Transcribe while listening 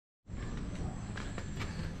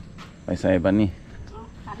ไปใส่บันนี่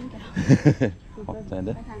ขอบใจเ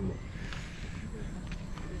ด้อ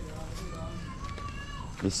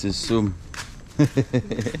This is Sum.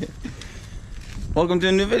 Welcome to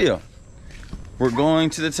a new video. We're going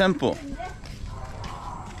to the temple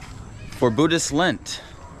for Buddhist Lent.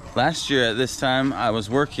 Last year at this time I was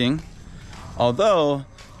working, although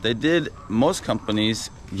most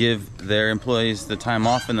companies give their employees the time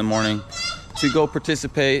off in the morning to go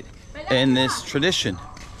participate in this tradition.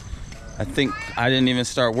 I think I didn't even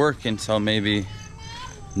start work until maybe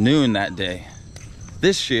noon that day.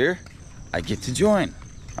 This year I get to join.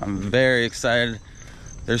 I'm very excited.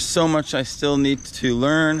 There's so much I still need to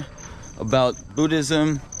learn about Buddhism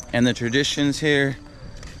and the traditions here.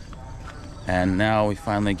 And now we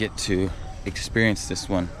finally get to experience this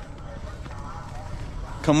one.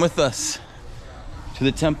 Come with us to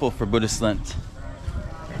the temple for Buddhist Lent.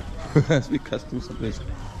 As we cut through somebody's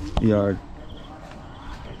yard.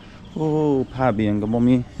 Oh, ผ้าเบี่ยงกับบ่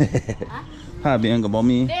มี ผ้าเบี่ยงกับบ่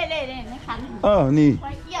มี นี่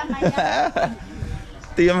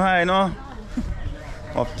เตรียมให้เนาะ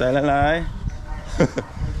ขอบใจหลายๆ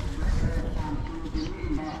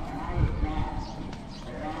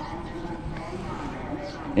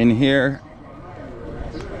In here,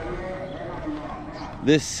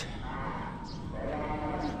 this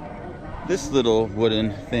little wooden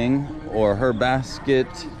thing, or her basket,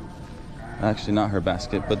 actually not her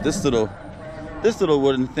basket, but this little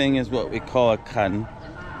wooden thing is what we call a khan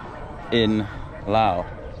in Laos.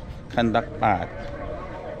 Khan dak pat.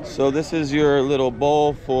 So this is your little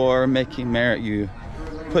bowl for making merit. You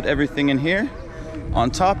put everything in here. On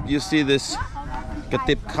top you see this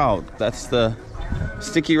katip khao. That's the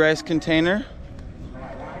sticky rice container.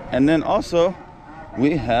 And then also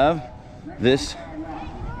we have this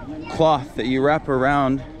cloth that you wrap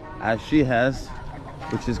around as she has,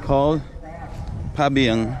 which is called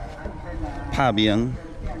pabiang.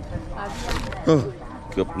 Oh,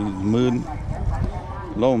 เกือบมืน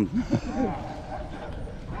ล่ม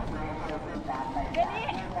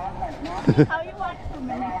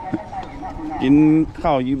กินข้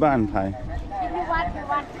าวอยู่บ้านไผ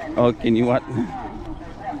อ๋อกินอยู่วัด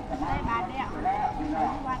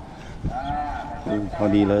พอ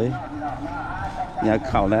ดีเลยอยาก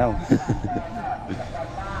ข้าวแล้ว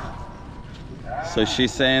So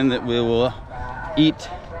she's saying that we will eat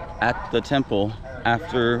at the temple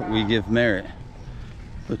after we give merit,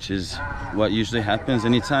 which is what usually happens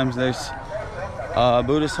anytime there's a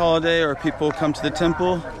Buddhist holiday or people come to the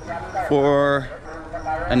temple for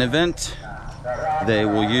an event. They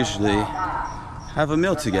will usually have a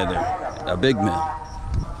meal together, a big meal.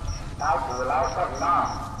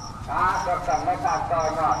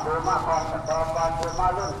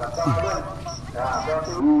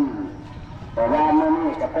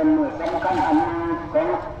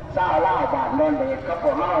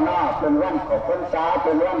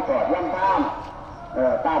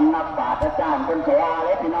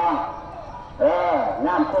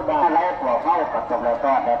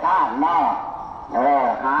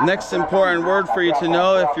 Next important word for you to know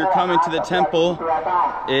if you're coming to the temple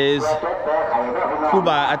is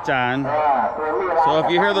Kuba Achan. So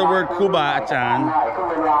if you hear the word Kuba Achan,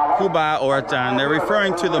 Kuba or Achan, they're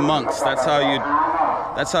referring to the monks. That's how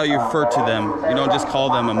you refer to them. You don't just call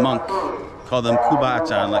them a monk. Call them Kuba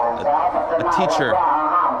Achan, like a teacher.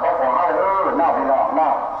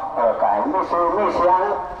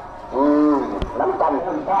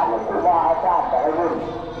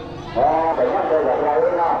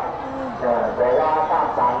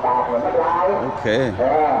 Okay.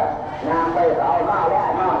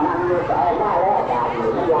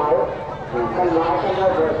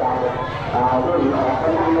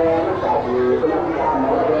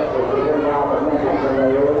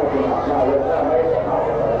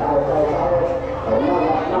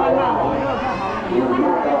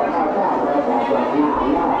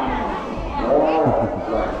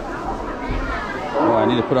 Oh, I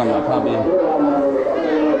need to put on my copy.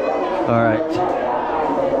 All right.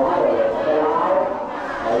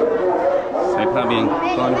 Say copy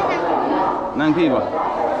on. Nang people.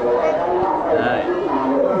 All right.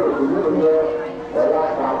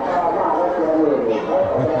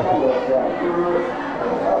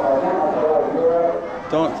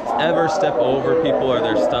 Don't ever step over people or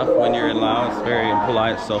their stuff when you're in Laos. It's very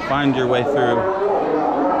impolite, so find your way through.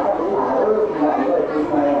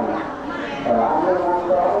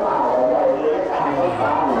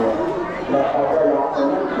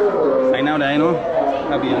 Say now day, no?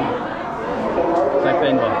 How bien? Say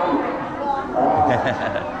pen ba?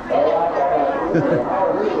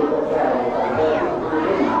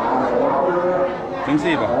 Chính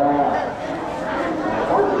gì ba?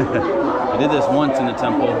 I did this once in the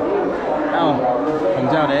temple. Oh, come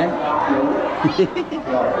down, eh?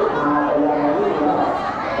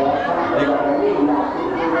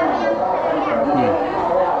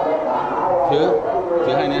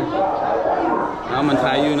 Thứ hai nè. Nó mình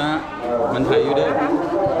thay you na, mình thay you đấy.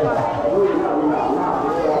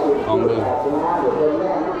 Ông đi.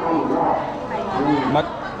 Mắt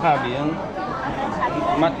pha biển,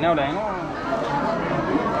 mắt neo đánh.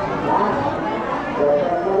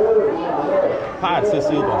 Pad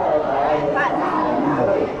sư bỏ.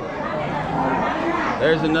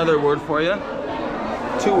 There's another word for you.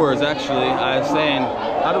 2 words actually. I was saying,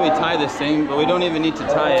 how do we tie this thing? But we don't even need to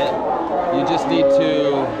tie it. You just need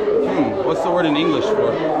to, what's the word in English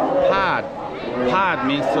for? Pad. Pad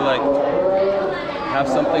means to like have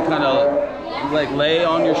something kind of like lay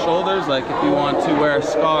on your shoulders. Like if you want to wear a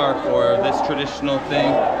scarf or this traditional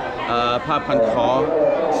thing, Pa Pan Khaw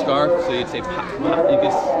scarf. So you'd say you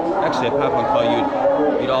could actually a Pa Pan Khaw.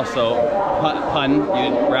 You'd also pun.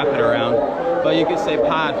 You'd wrap it around, but you could say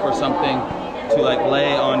pad for something to like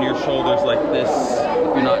lay on your shoulders like this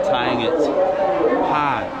if you're not tying it.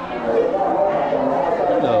 Pad.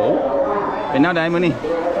 Hello. เป็นแนวใดมื้อนี้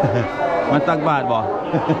มาตักบาตรบ่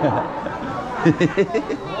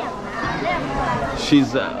She's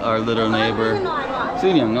our little neighbor. ชื่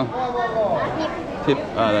อหยังเนาะ Tip.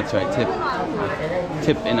 That's right. Tip.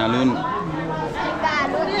 Tip in Alun.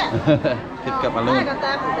 Tip กับ Alun.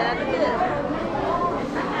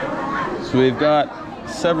 So we've got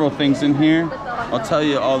several things in here. I'll tell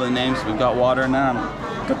you all the names. We've got water nam,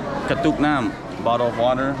 katuk nam, bottle of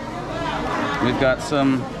water. We've got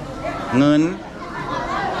some ngun.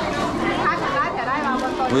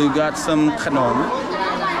 We've got some khanom,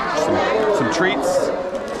 some treats.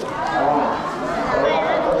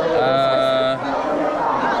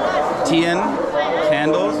 Tien,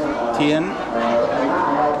 candles, tien.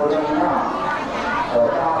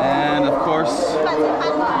 And of course,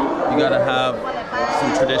 you gotta have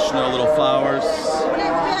some traditional little flowers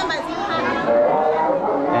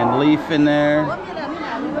and leaf in there.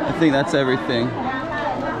 I think that's everything.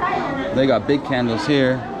 They got big candles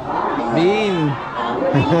here. Beam.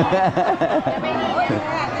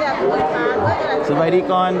 Somebody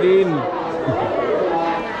gone Beam.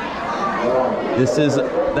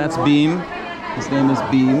 That's Beam. His name is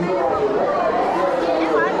Beam.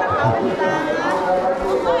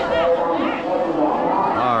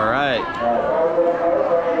 All right.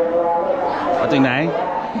 What's your name?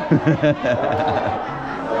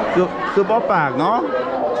 Cứ bóp bạc nó.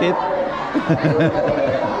 Tip.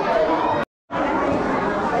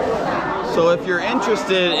 So if you're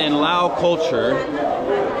interested in Lao culture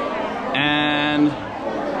and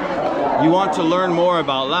you want to learn more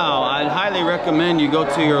about Lao, I'd highly recommend you go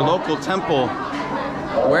to your local temple,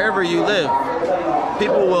 wherever you live.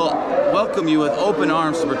 People will welcome you with open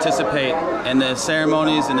arms to participate in the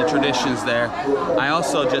ceremonies and the traditions there. I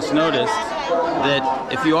also just noticed that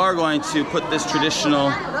if you are going to put this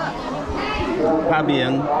traditional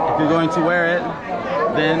pabian, if you're going to wear it,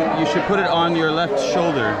 then you should put it on your left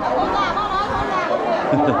shoulder.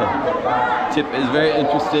 Tip is very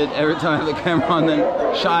interested every time I have the camera on, then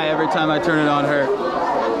shy every time I turn it on her.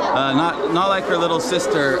 Not like her little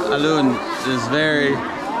sister Alun is very,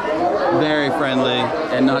 very friendly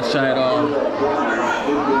and not shy at all.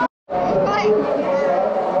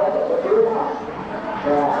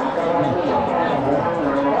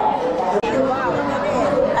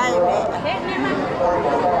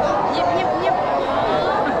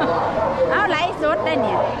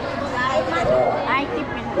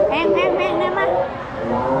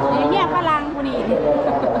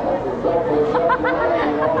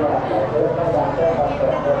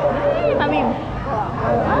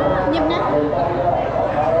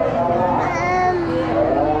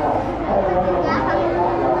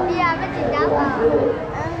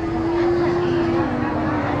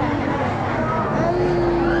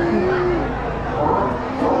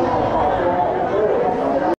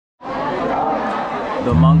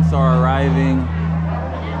 The monks are arriving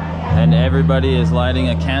and everybody is lighting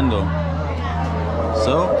a candle.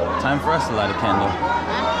 So, time for us to light a candle.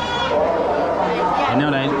 I know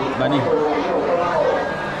that, buddy.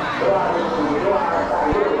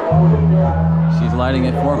 She's lighting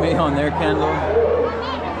it for me on their candle.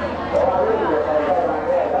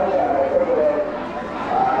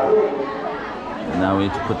 And now we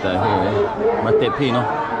need to put that here, eh? Mate pino.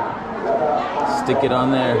 Stick it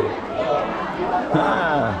on there.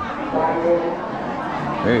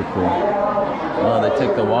 Very cool. Oh, they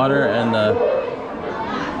take the water and the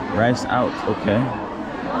rice out. Okay.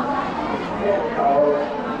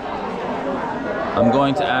 I'm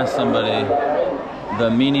going to ask somebody the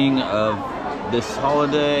meaning of this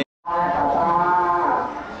holiday.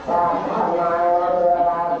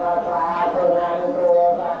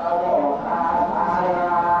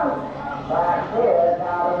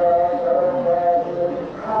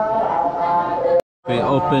 We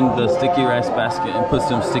opened the sticky rice basket and put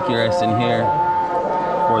some sticky rice in here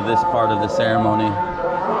for this part of the ceremony.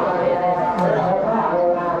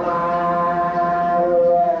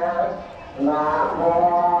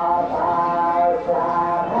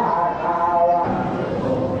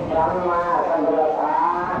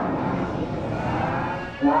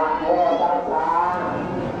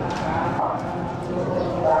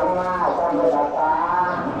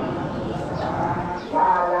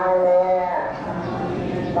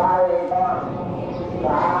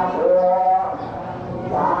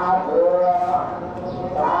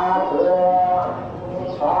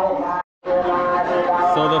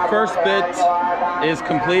 So the first bit is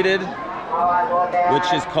completed,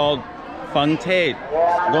 which is called Feng Te,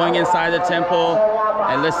 going inside the temple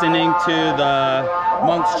and listening to the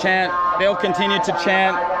monks chant. They'll continue to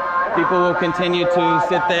chant. People will continue to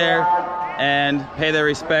sit there and pay their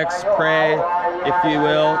respects, pray, if you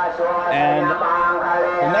will. And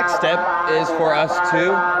the next step is for us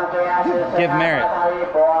to give merit.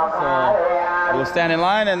 So we'll stand in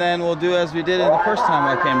line and then we'll do as we did the first time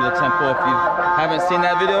I came to the temple. If you haven't seen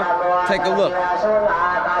that video, take a look.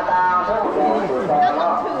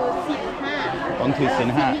 ต้องถือศีล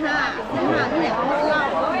ห้า แ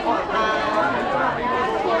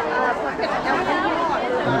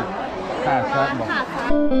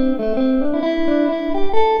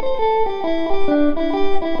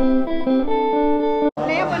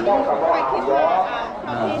ล้ววันนี้ค่อยคิดว่า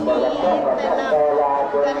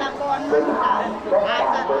แต่ละกรมันอาจ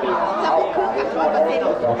จะคือกับ100%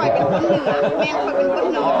ค่อยเป็นคนเหนือแม่ค่อยเป็นคน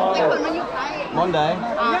เหนือแต่คนมาอยู่ไกล มอนได้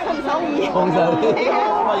คงเซาอี คงเซาอี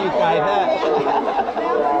มาอยู่ไกลแท้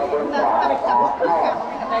จะบ่คือกับ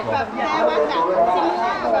แบบแม่ว่าจากสิ่งแร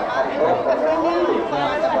กแบบว่าเป็นเ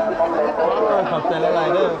รื่อง ขอบใจหลาย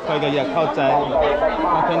ๆเด้อใครก็อยากเข้าใจ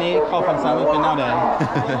มาคืนนี้เข้าพรรษาไม่เป็นแนวใด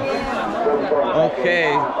Okay,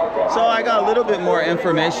 so I got a little bit more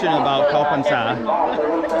information about Khao Phansa,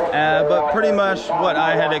 but pretty much what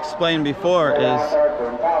I had explained before is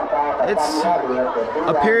it's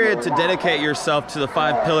a period to dedicate yourself to the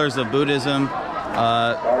 5 pillars of Buddhism,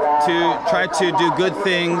 to try to do good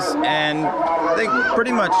things and I think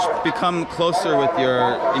pretty much become closer with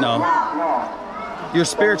your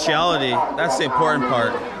spirituality. That's the important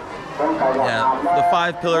part. Yeah, the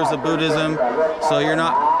 5 pillars of Buddhism. So you're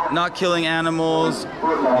not killing animals,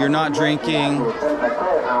 you're not drinking,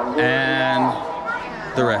 and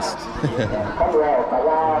the rest.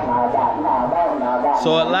 So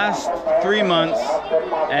it lasts 3 months,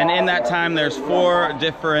 and in that time there's 4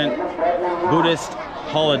 different Buddhist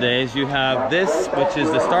holidays. You have this, which is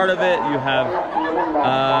the start of it. You have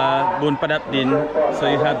Bun Padap Din. So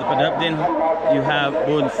you have the Padap Din, you have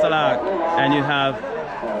Bun Salak, and you have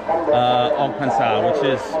Khao Phansa, which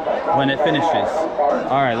is when it finishes.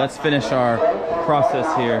 All right, let's finish our process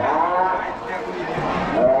here.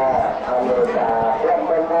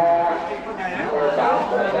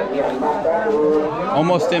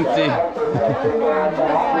 Almost empty.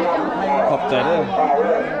 Pop that in.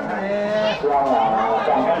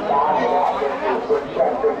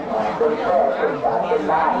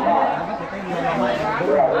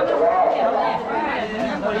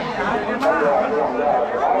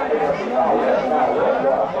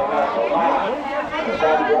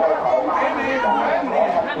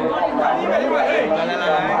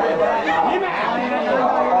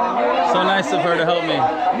 So nice of her to help me.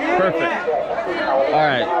 Perfect. All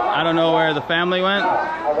right, I don't know where the family went,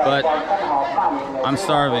 but I'm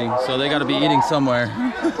starving, so they got to be eating somewhere.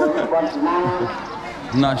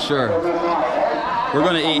 I'm not sure. We're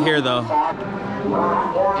gonna eat here though.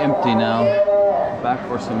 Empty now. Back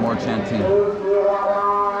for some more chanting.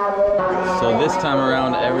 So this time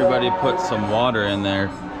around, everybody put some water in their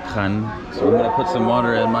khan. So I'm gonna put some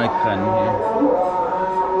water in my khan here.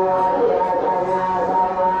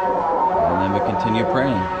 And then we continue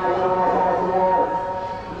praying.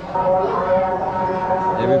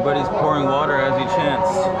 Everybody's pouring water as he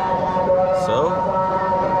chants. So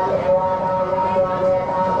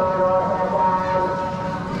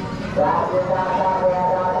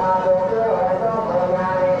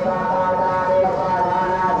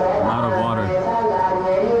I'm out of water.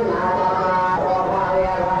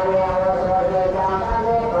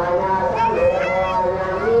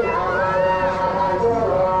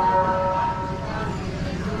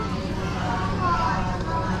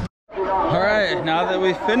 All right, now that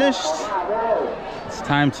we've finished, it's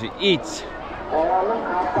time to eat.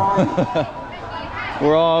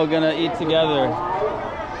 We're all gonna eat together.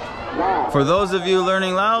 For those of you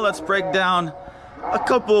learning Lao, let's break down a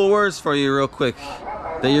couple of words for you real quick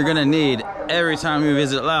that you're gonna need every time you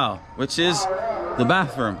visit Lao, which is the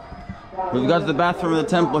bathroom. We've got the bathroom of the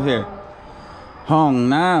temple here. Hong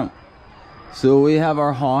Nam. So we have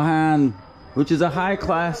our Han, which is a high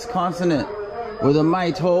class consonant with a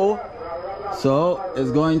mai toe. So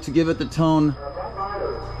it's going to give it the tone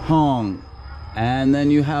Hong. And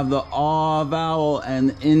then you have the A vowel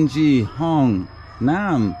and NG. Hong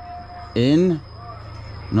Nam. In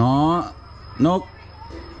No Nok.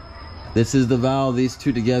 This is the vowel, these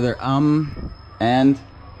two together, and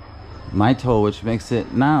mai toe, which makes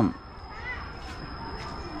it Nam.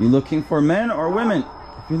 You looking for men or women?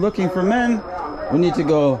 If you're looking for men, we need to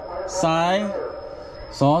go Sai,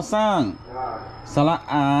 So Sang, Sala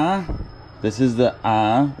A. This is the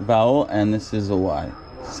A vowel, and this is a Y.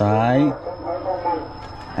 Sai.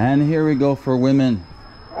 And here we go for women.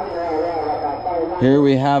 Here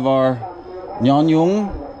we have our Nyon Yung,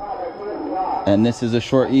 and this is a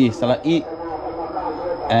short E, Sala I.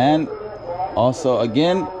 And also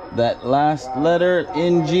again, that last letter,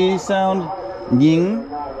 NG sound, Ying,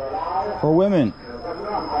 for women.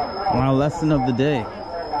 Our lesson of the day,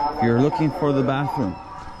 if you're looking for the bathroom.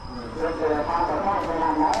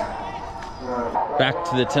 Back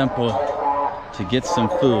to the temple to get some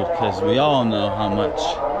food, because we all know how much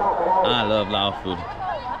I love Lao food.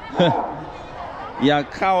 Ya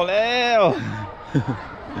khao leo.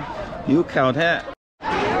 You khao that.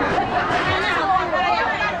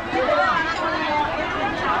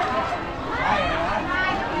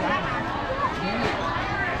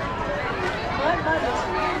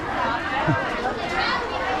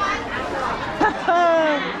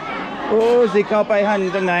 Ô, gì cao bay hành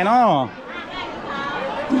trong này nó.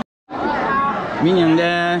 Mình nhận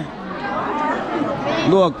ra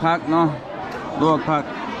luộcผักเนาะ luộcผัก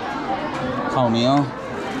khao meal,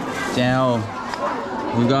 jiao.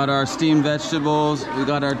 We got our steamed vegetables. We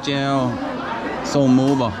got our jiao, som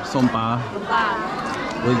mu ba, som pa.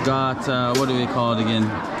 We got what do we call it again?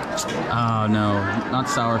 Oh no, not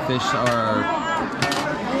sour fish, or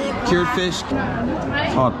cured fish.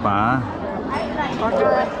 Thot pa.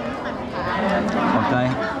 Okay.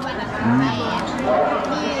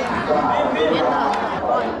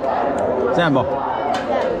 Xem bò.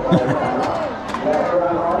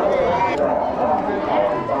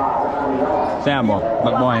 Xem bò,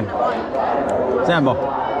 bật bòi. Xem bò.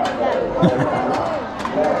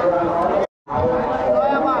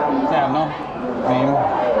 Xem nó.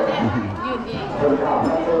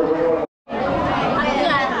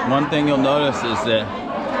 One thing you'll notice is that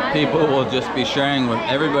people will just be sharing with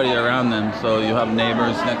everybody around them. So you have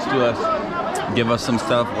neighbors next to us, give us some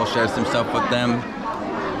stuff, we'll share some stuff with them.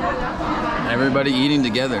 Everybody eating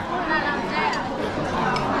together.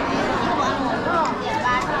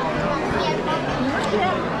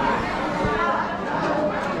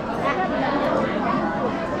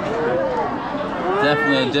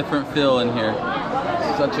 Definitely a different feel in here.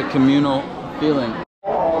 Such a communal feeling.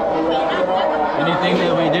 Anything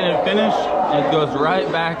that we didn't finish, it goes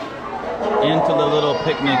right back into the little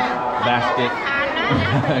picnic basket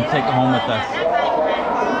and take it home with us.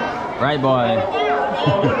 Right, boy?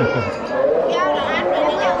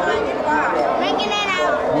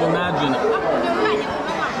 You imagine,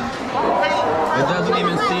 it doesn't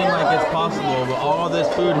even seem like it's possible, but all this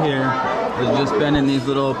food here has just been in these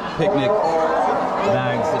little picnic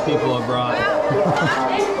bags that people have brought.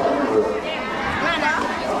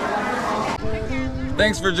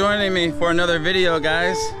 Thanks for joining me for another video,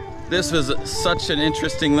 guys. This was such an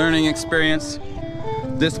interesting learning experience.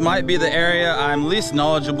 This might be the area I'm least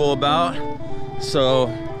knowledgeable about, so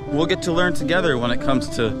we'll get to learn together when it comes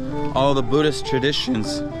to all the Buddhist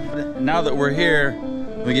traditions. Now that we're here,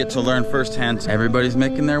 we get to learn firsthand. Everybody's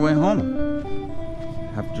making their way home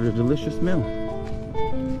after a delicious meal.